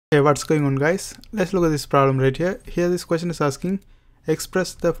Hey, what's going on, guys? Let's look at this problem right here. Here this question is asking,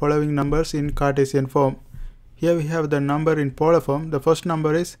 express the following numbers in Cartesian form. Here we have the number in polar form. The first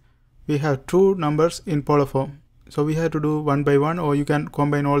number is, we have two numbers in polar form. So we have to do one by one, or you can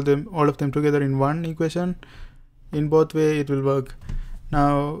combine all of them together in one equation. In both way it will work.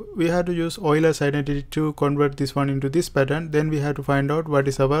 Now we have to use Euler's identity to convert this one into this pattern. Then we have to find out what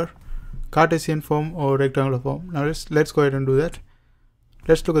is our Cartesian form or rectangular form. Now let's go ahead and do that.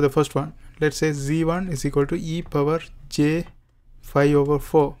 Let's look at the first one. Let's say z1 is equal to e power j 5 over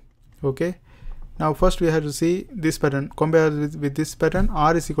 4. Okay. Now first we have to see this pattern. Compare with this pattern.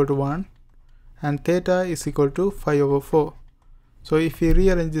 R is equal to 1 and theta is equal to 5 over 4. So if we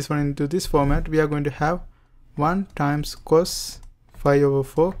rearrange this one into this format, we are going to have 1 times cos 5 over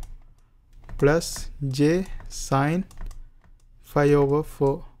 4 plus j sine 5 over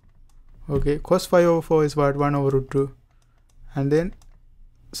 4. Okay. Cos 5 over 4 is what? 1 over root 2. And then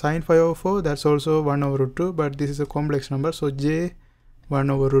sine 5 over 4, that's also 1 over root 2, but this is a complex number, so j 1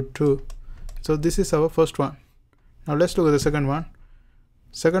 over root 2. So this is our first one. Now let's look at the second one.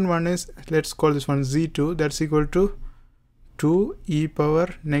 Second one is, let's call this one z2, that's equal to 2 e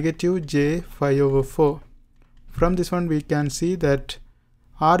power negative j 5 over 4. From this one we can see that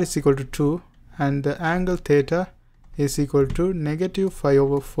r is equal to 2 and the angle theta is equal to negative 5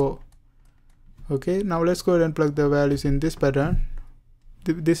 over 4. Okay, now let's go ahead and plug the values in this pattern.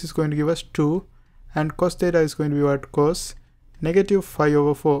 This is going to give us 2 and cos theta is going to be what? Cos negative 5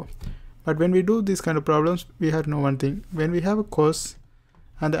 over 4. But when we do these kind of problems, we have to know one thing. When we have a cos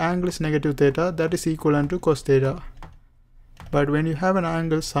and the angle is negative theta, that is equivalent to cos theta. But when you have an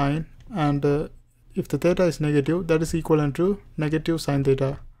angle sine and if the theta is negative, that is equivalent to negative sine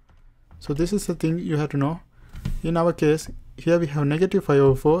theta. So this is the thing you have to know. In our case, here we have negative 5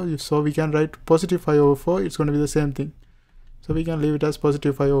 over 4, so we can write positive 5 over 4, it's going to be the same thing. So we can leave it as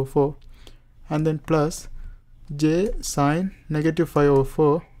positive 5 over 4 and then plus j sine negative 5 over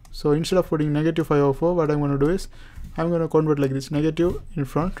 4. So instead of putting negative 5 over 4, what I'm going to do is I'm going to convert like this, negative in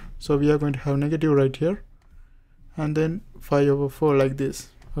front. So we are going to have negative right here and then 5 over 4 like this.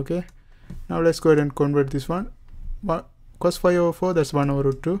 Okay. Now let's go ahead and convert this one. Cos 5 over 4, that's 1 over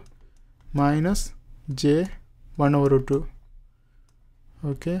root 2 minus j 1 over root 2.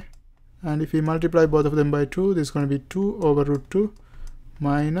 Okay. And if we multiply both of them by 2, this is going to be 2 over root 2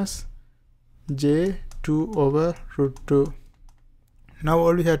 minus j 2 over root 2. Now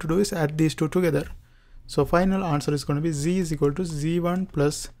all we have to do is add these two together. So final answer is going to be z is equal to z1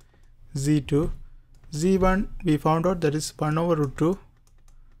 plus z2. z1 we found out that is 1 over root 2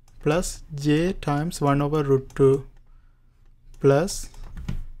 plus j times 1 over root 2 plus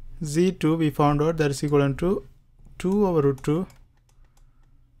z2 we found out that is equivalent to 2 over root 2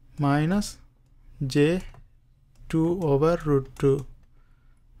 minus j 2 over root 2.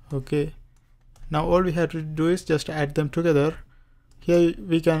 Okay. Now all we have to do is just add them together. Here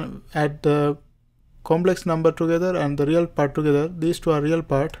we can add the complex number together and the real part together. These two are real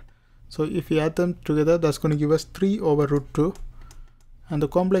part. So if we add them together, that's going to give us 3 over root 2. And the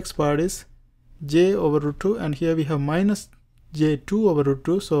complex part is j over root 2. And here we have minus j 2 over root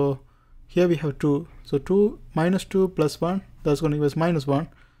 2. So here we have 2. So 2 minus 2 plus 1, that's going to give us minus 1.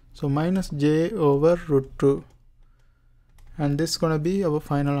 So minus j over root 2. And this is going to be our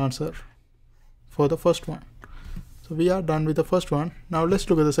final answer for the first one. So we are done with the first one. Now let's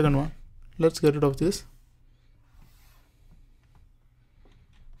look at the second one. Let's get rid of this.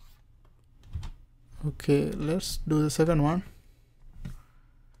 Okay, let's do the second one.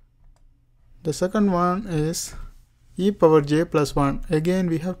 The second one is e power j plus 1. Again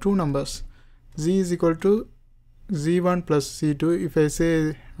we have two numbers. Z is equal to z1 plus z2. If I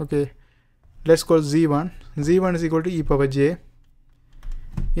say, okay, let's call z1. z1 is equal to e power j.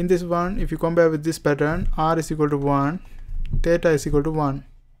 In this one, if you compare with this pattern, r is equal to 1, theta is equal to 1.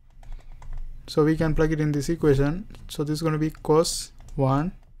 So we can plug it in this equation. So this is going to be cos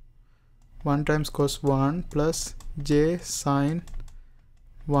 1 times cos 1 plus j sine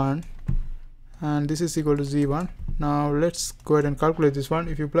 1, and this is equal to z1. Now let's go ahead and calculate this one.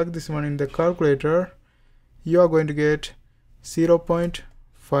 If you plug this one in the calculator, you are going to get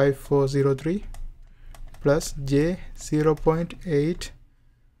 0.5403 plus j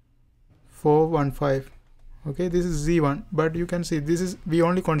 0.8415. Okay, this is z1, but you can see this is, we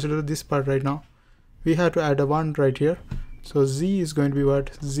only consider this part right now. We have to add a 1 right here. So z is going to be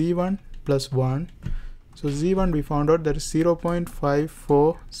what? z1 plus 1. So z1 we found out that is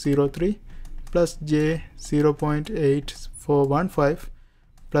 0.5403 plus j 0.8415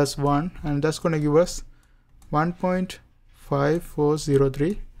 plus 1, and that's going to give us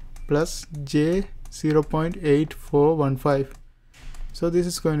 1.5403 plus j 0.8415. So this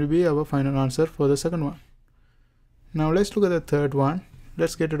is going to be our final answer for the second one. Now let's look at the third one.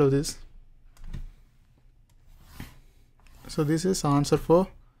 Let's get rid of this. So this is answer for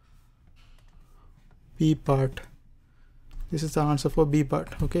B part. This is the answer for B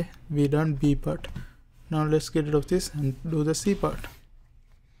part. Okay, we done B part. Now let's get rid of this and do the C part.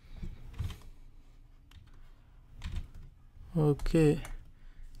 Okay,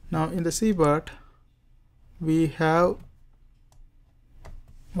 now in the C part we have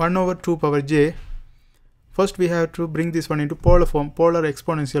 1 over 2 power j. First we have to bring this one into polar form, polar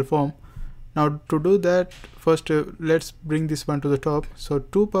exponential form. Now to do that, first let's bring this one to the top. So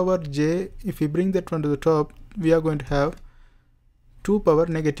 2 power j, if we bring that one to the top, we are going to have 2 power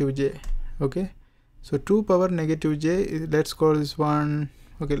negative j. Okay, so 2 power negative j, let's call this one,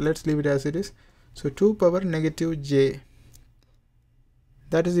 okay, let's leave it as it is. So 2 power negative j,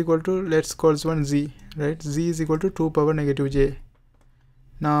 that is equal to, let's call this one z, right? Z is equal to 2 power negative j.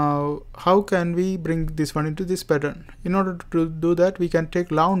 Now how can we bring this one into this pattern? In order to do that, we can take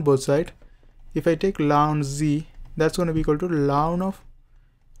ln both sides. If I take ln z, that's going to be equal to ln of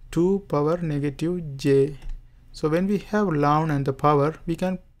 2 power negative j. So when we have ln and the power, we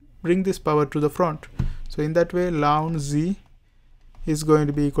can bring this power to the front. So in that way, ln z is going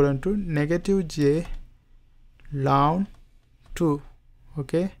to be equivalent to negative j ln 2.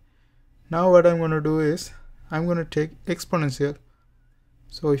 Okay, now what I'm going to do is I'm going to take exponential.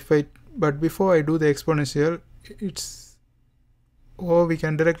 So but before I do the exponential, we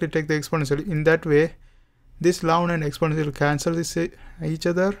can directly take the exponential. In that way, this ln and exponential cancel each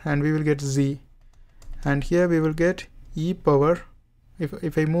other and we will get z. And here we will get e power,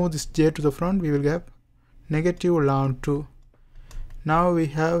 if I move this j to the front, we will get negative ln 2. Now we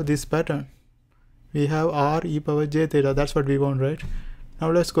have this pattern. We have r e power j theta, that's what we want, right? Now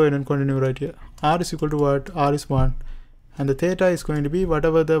let's go ahead and continue right here. R is equal to what? R is 1. And the theta is going to be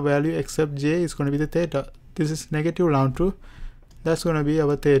whatever the value except j is going to be the theta. This is negative ln 2. That's going to be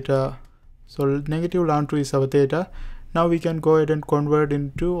our theta. So negative ln 2 is our theta. Now we can go ahead and convert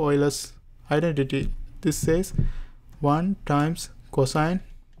into Euler's identity. This says 1 times cosine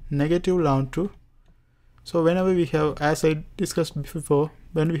negative ln 2. So whenever we have, as I discussed before,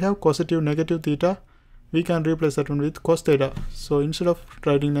 when we have causative negative theta, we can replace that one with cos theta. So instead of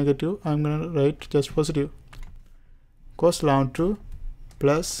writing negative, I'm going to write just positive. Cos ln 2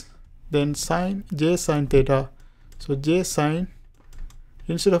 plus then sine j sine theta. So j sine,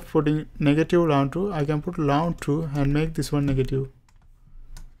 instead of putting negative ln 2, I can put ln 2 and make this one negative.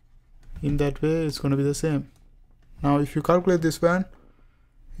 In that way, it's going to be the same. Now if you calculate this one,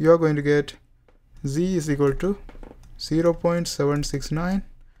 you are going to get z is equal to 0.769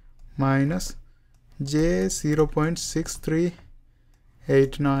 minus j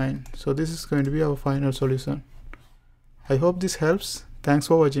 0.6389. So this is going to be our final solution. I hope this helps. Thanks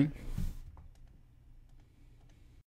for watching.